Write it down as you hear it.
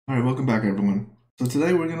Alright, welcome back everyone. So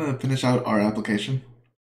today we're going to finish out our application.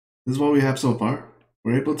 This is what we have so far.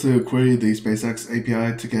 We're able to query the SpaceX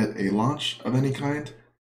API to get a launch of any kind,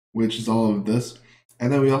 which is all of this.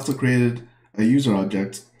 And then we also created a user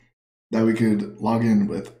object that we could log in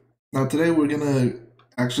with. Now today we're going to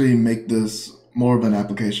actually make this more of an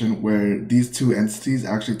application where these two entities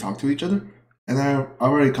actually talk to each other. And I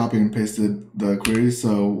already copied and pasted the query,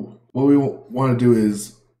 so what we want to do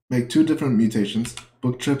is make two different mutations,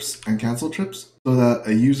 book trips and cancel trips, so that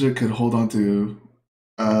a user could hold on to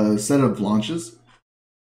a set of launches,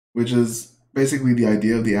 which is basically the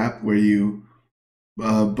idea of the app where you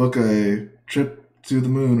book a trip to the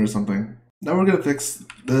moon or something. Now we're going to fix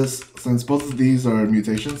this. Since both of these are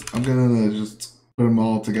mutations, I'm going to just put them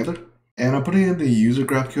all together. And I'm putting in the user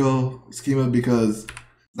GraphQL schema because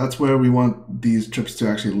that's where we want these trips to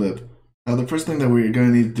actually live. Now the first thing that we're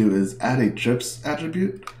going to need to do is add a trips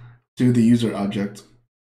attribute to the user object,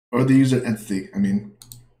 or the user entity, I mean.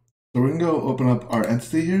 So we're going to go open up our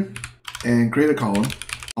entity here and create a column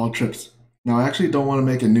called trips. Now I actually don't want to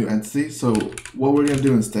make a new entity, so what we're going to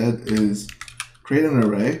do instead is create an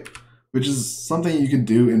array, which is something you can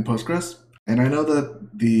do in Postgres. And I know that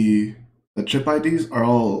the trip IDs are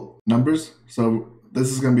all numbers, so this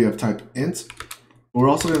is going to be of type int. We're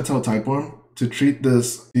also going to tell Typeform to treat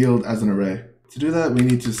this field as an array. To do that, we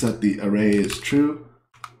need to set the array as true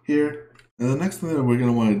here. And the next thing that we're going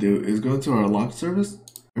to want to do is go into our launch service,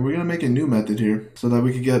 and we're going to make a new method here so that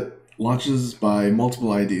we can get launches by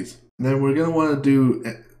multiple IDs. And then we're going to want to do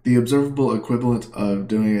the observable equivalent of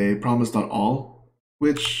doing a promise.all,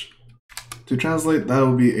 which to translate, that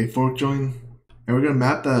will be a fork join. And we're going to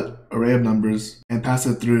map that array of numbers and pass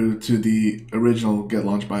it through to the original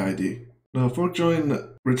getLaunchById. Now, fork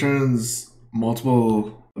join returns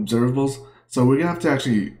multiple observables, so we're going to have to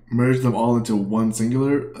actually merge them all into one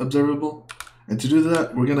singular observable. And to do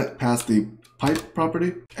that, we're going to pass the pipe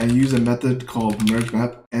property and use a method called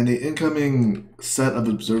mergeMap. And the incoming set of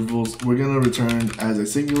observables, we're going to return as a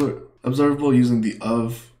singular observable using the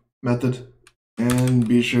of method. And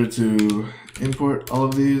be sure to import all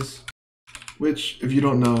of these, which, if you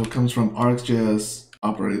don't know, comes from RxJS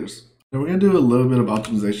operators. Now we're going to do a little bit of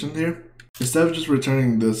optimization here. Instead of just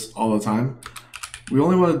returning this all the time, we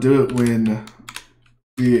only want to do it when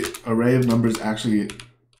the array of numbers actually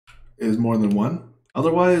is more than one.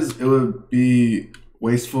 Otherwise, it would be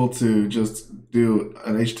wasteful to just do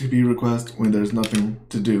an HTTP request when there's nothing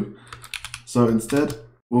to do. So instead,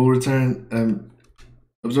 we'll return an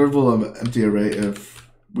observable of an empty array if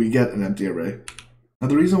we get an empty array. Now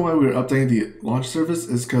the reason why we're updating the launch service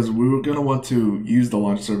is because we were going to want to use the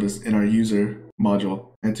launch service in our user module.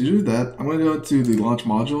 And to do that, I'm going to go to the launch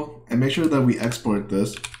module and make sure that we export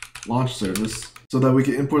this launch service so that we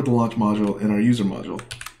can import the launch module in our user module.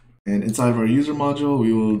 And inside of our user module,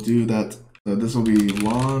 we will do that. So this will be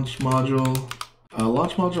launch module.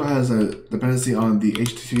 Launch module has a dependency on the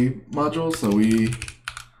HTTP module, so we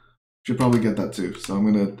should probably get that too. So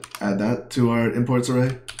I'm going to add that to our imports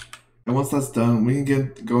array. And once that's done, we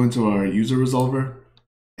can go into our user resolver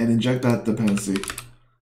and inject that dependency.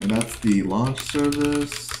 And that's the launch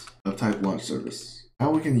service of type launch service.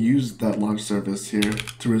 Now we can use that launch service here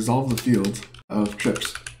to resolve the field of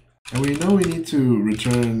trips. And we know we need to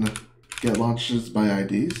return get launches by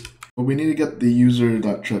IDs, but we need to get the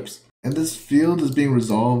user.trips. And this field is being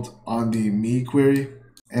resolved on the me query.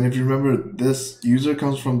 And if you remember, this user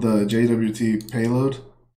comes from the JWT payload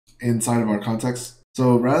inside of our context.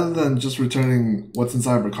 So rather than just returning what's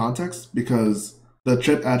inside of our context, because the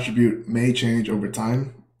trip attribute may change over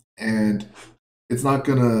time and it's not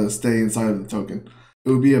gonna stay inside of the token,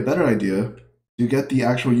 it would be a better idea to get the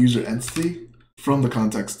actual user entity from the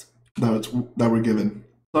context that we're given.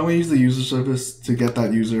 So I'm gonna use the user service to get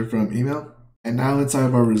that user from email. And now inside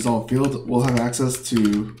of our resolve field, we'll have access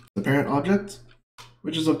to the parent object,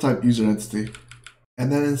 which is of type user entity.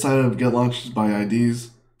 And then inside of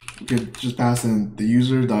getLaunchedByIds, we could just pass in the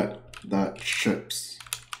user.trips.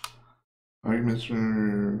 Arguments.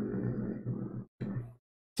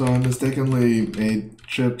 So I mistakenly made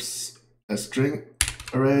trips a string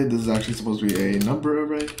array. This is actually supposed to be a number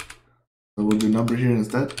array. So we'll do number here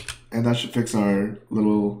instead. And that should fix our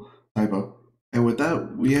little typo. And with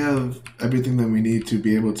that, we have everything that we need to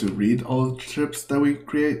be able to read all the trips that we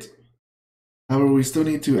create. However, we still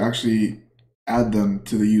need to actually add them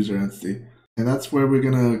to the user entity. And that's where we're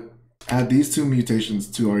going to add these two mutations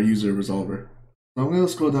to our user resolver. So I'm going to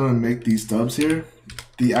scroll down and make these stubs here.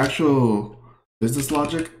 The actual business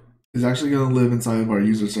logic is actually going to live inside of our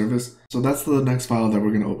user service. So that's the next file that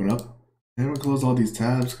we're going to open up. And we'll close all these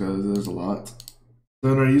tabs because there's a lot.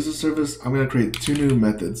 So in our user service, I'm going to create two new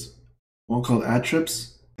methods. One called add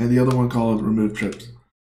trips and the other one called remove trips.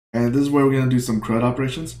 And this is where we're going to do some CRUD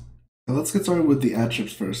operations. And let's get started with the add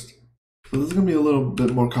trips first. So this is going to be a little bit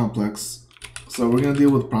more complex. So we're going to deal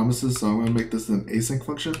with promises, so I'm going to make this an async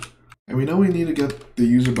function. And we know we need to get the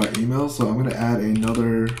user by email, so I'm going to add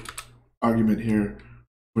another argument here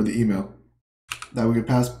for the email that we can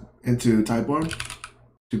pass into typeborn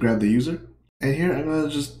to grab the user. And here I'm going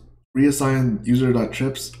to just reassign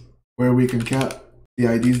user.trips where we can cap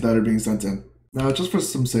the IDs that are being sent in. Now, just for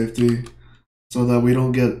some safety, so that we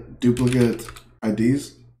don't get duplicate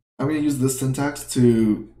IDs, I'm going to use this syntax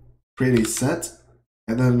to create a set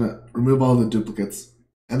and then remove all the duplicates.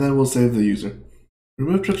 And then we'll save the user.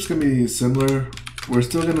 Remove trips can be similar. We're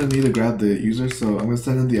still going to need to grab the user, so I'm going to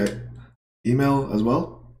send in the email as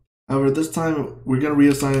well. However, this time we're going to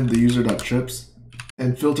reassign the user.trips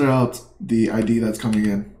and filter out the ID that's coming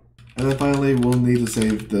in. And then finally, we'll need to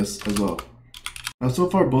save this as well. Now, so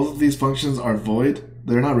far, both of these functions are void.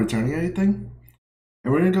 They're not returning anything.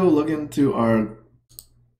 And we're going to go look into our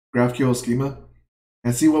GraphQL schema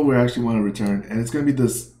and see what we actually want to return. And it's going to be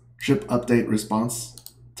this trip update response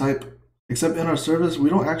type. Except in our service, we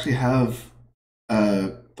don't actually have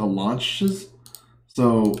the launches.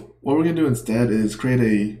 So what we're going to do instead is create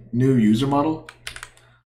a new user model.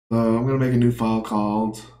 So I'm going to make a new file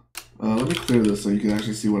called, let me clear this so you can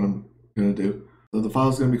actually see what I'm going to do. So the file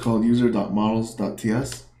is going to be called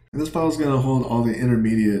user.models.ts. And this file is going to hold all the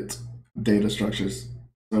intermediate data structures.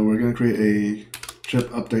 So we're going to create a trip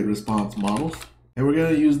update response model. And we're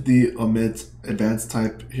going to use the omit advanced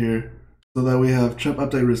type here so that we have trip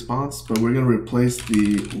update response, but we're going to replace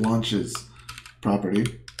the launches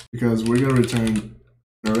property because we're going to return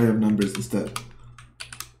an array of numbers instead.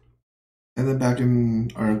 And then back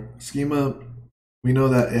in our schema, we know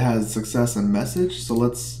that it has success and message. So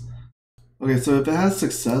okay, so if it has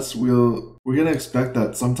success, we're going to expect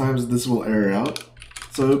that sometimes this will error out.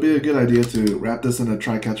 So it would be a good idea to wrap this in a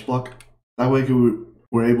try catch block. That way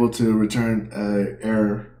we're able to return an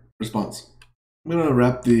error response. I'm going to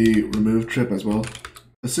wrap the remove trip as well.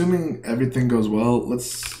 Assuming everything goes well,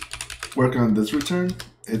 let's work on this return.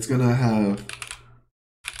 It's going to have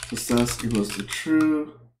success equals to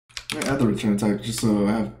true. I'm going to add the return type just so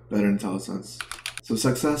I have better intelligence. So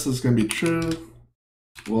success is going to be true.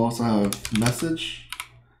 We'll also have message.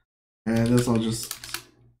 And this I'll just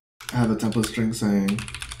have a template string saying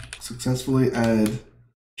successfully add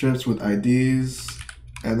trips with IDs.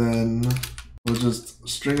 And then we'll just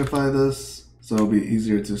stringify this so it'll be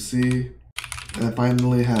easier to see. And then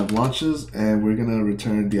finally have launches, and we're gonna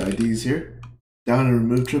return the IDs here. Down in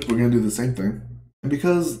remove trip, we're gonna do the same thing. And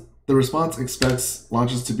because the response expects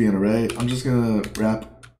launches to be an array, I'm just gonna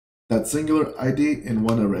wrap that singular ID in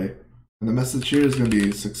one array. And the message here is gonna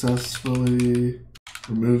be successfully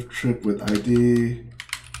remove trip with ID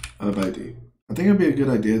of ID. I think it'd be a good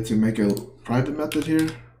idea to make a private method here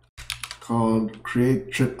called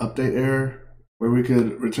create trip update error, where we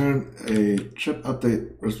could return a trip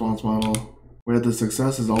update response model where the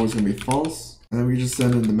success is always going to be false, and then we just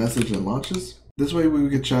send in the message and launches. This way we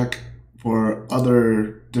could check for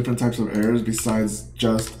other different types of errors besides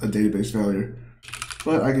just a database failure.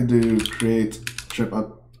 But I could do create trip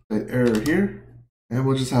update error here, and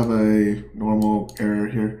we'll just have a normal error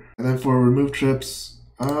here. And then for remove trips,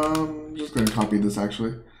 I'm just going to copy this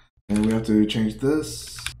actually, and we have to change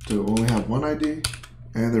this to only have one ID,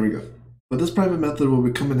 and there we go. But this private method will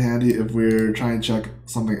come in handy if we're trying to check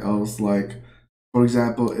something else, like, for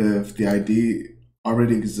example, if the ID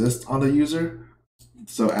already exists on the user,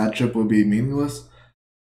 so add trip will be meaningless.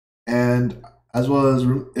 And as well as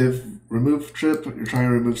if remove trip, you're trying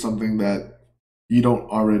to remove something that you don't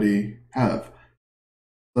already have.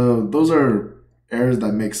 So those are errors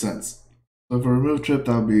that make sense. So for remove trip,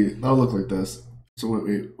 that'll look like this. So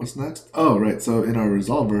wait, what's next? Oh, right. So in our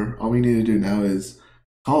resolver, all we need to do now is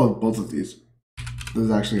call both of these. This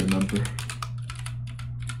is actually a number.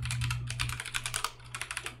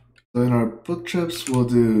 So in our book trips, we'll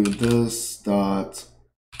do this dot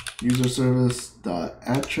user service dot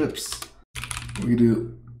add trips. We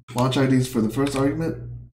do launch IDs for the first argument,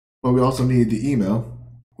 but we also need the email,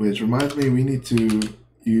 which reminds me we need to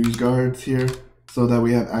use guards here so that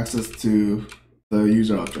we have access to the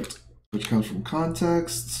user object, which comes from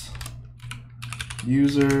context,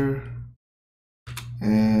 user,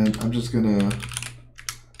 and I'm just gonna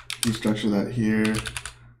destructure that here,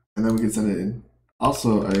 and then we can send it in.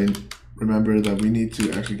 Also, I remember that we need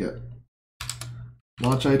to actually get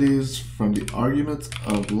launch IDs from the argument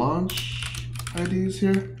of launch IDs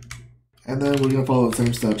here, and then we're gonna follow the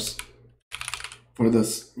same steps for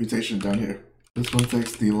this mutation down here. This one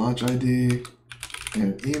takes the launch ID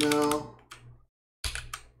and email,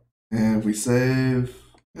 and if we save,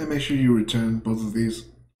 And make sure you return both of these.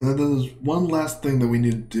 And then there's one last thing that we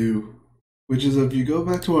need to do, which is if you go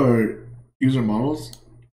back to our user models,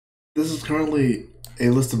 this is currently a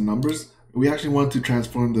list of numbers. We actually want to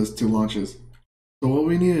transform this to launches. So what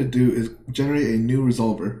we need to do is generate a new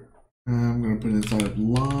resolver. I'm going to put it inside of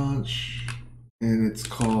launch, and it's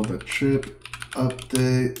called a trip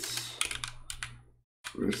update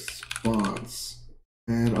response.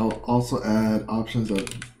 And I'll also add options of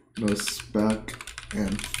spec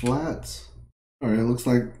and flat. Alright, it looks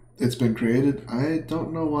like it's been created. I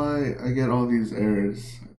don't know why I get all these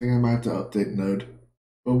errors. I think I might have to update node.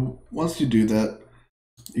 But once you do that,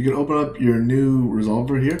 you can open up your new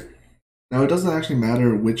resolver here. Now it doesn't actually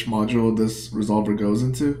matter which module this resolver goes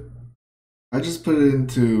into. I just put it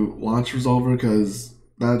into launch resolver because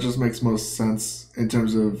that just makes most sense in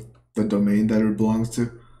terms of the domain that it belongs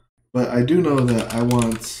to. But I do know that I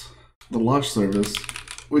want the launch service,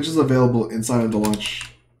 which is available inside of the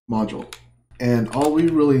launch module. And all we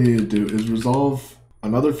really need to do is resolve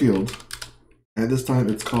another field, and this time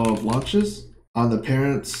it's called launches on the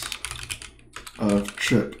parents of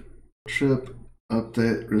trip. Trip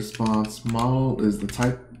update response model is the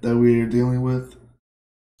type that we're dealing with,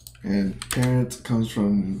 and parent comes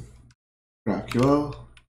from GraphQL.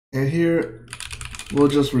 And here we'll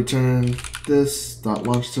just return this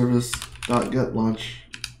 .launch service .get launch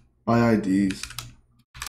by IDs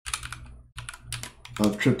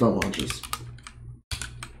of trip.launches.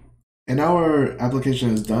 And now our application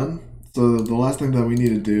is done. So the last thing that we need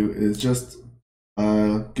to do is just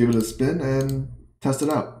give it a spin and test it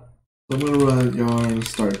out. So I'm going to run yarn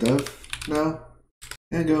start dev now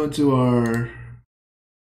and go into our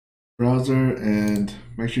browser and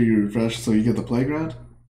make sure you refresh so you get the playground.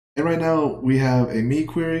 And right now we have a me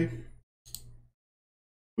query,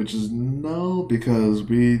 which is null because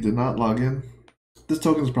we did not log in. This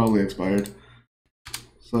token is probably expired.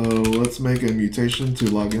 So let's make a mutation to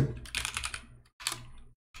log in.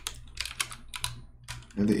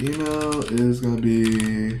 And the email is going to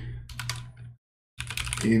be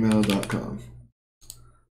email.com.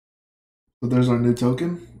 So there's our new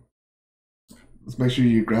token. Let's make sure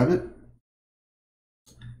you grab it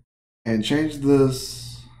and change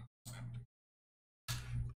this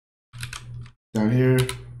down here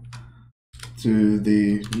to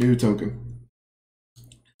the new token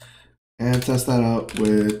and test that out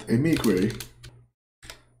with a me query.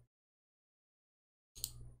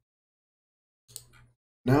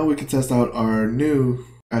 Now we can test out our new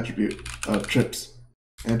attribute of trips.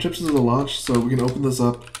 And trips is a launch, so we can open this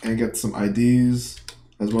up and get some IDs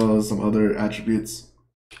as well as some other attributes.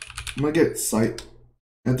 I'm gonna get site.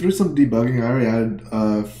 And through some debugging, I already added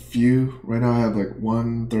a few. Right now I have like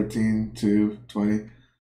 1, 13, 2, 20,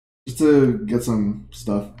 just to get some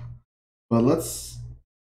stuff. But let's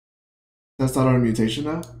test out our mutation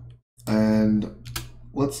now. And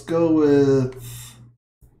let's go with,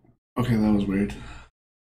 okay, that was weird.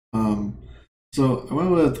 So I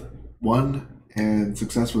went with 1 and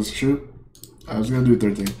success was true. I was gonna do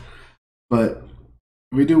 13, but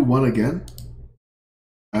if we do 1 again,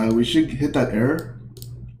 we should hit that error.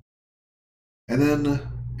 And then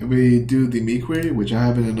if we do the me query, which I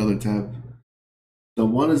have in another tab, the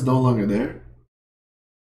 1 is no longer there.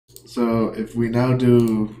 So if we now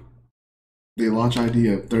do the launch ID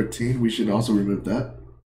of 13, we should also remove that.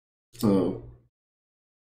 So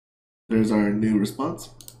there's our new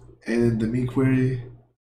response. And in the me query,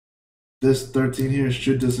 this 13 here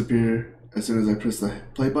should disappear as soon as I press the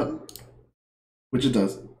play button, which it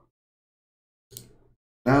does.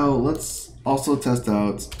 Now let's also test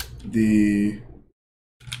out the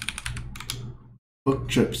book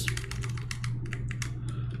trips,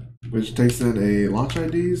 which takes in a launch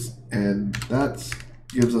IDs, and that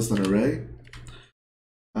gives us an array.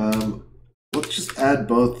 Let's just add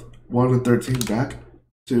both 1 and 13 back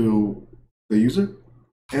to the user.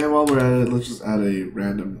 And while we're at it, let's just add a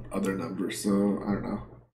random other number. So, I don't know,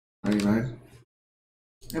 99.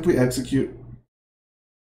 If we execute,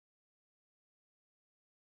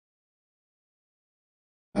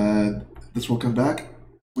 this will come back.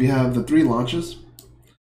 We have the 3 launches,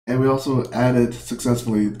 and we also added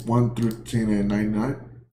successfully 1, 13, and 99.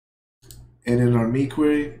 And in our me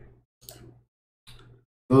query,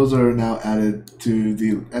 those are now added to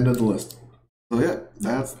the end of the list. So yeah,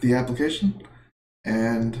 that's the application.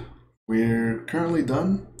 And we're currently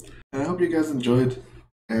done. And I hope you guys enjoyed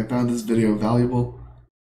and found this video valuable.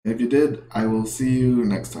 If you did, I will see you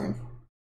next time.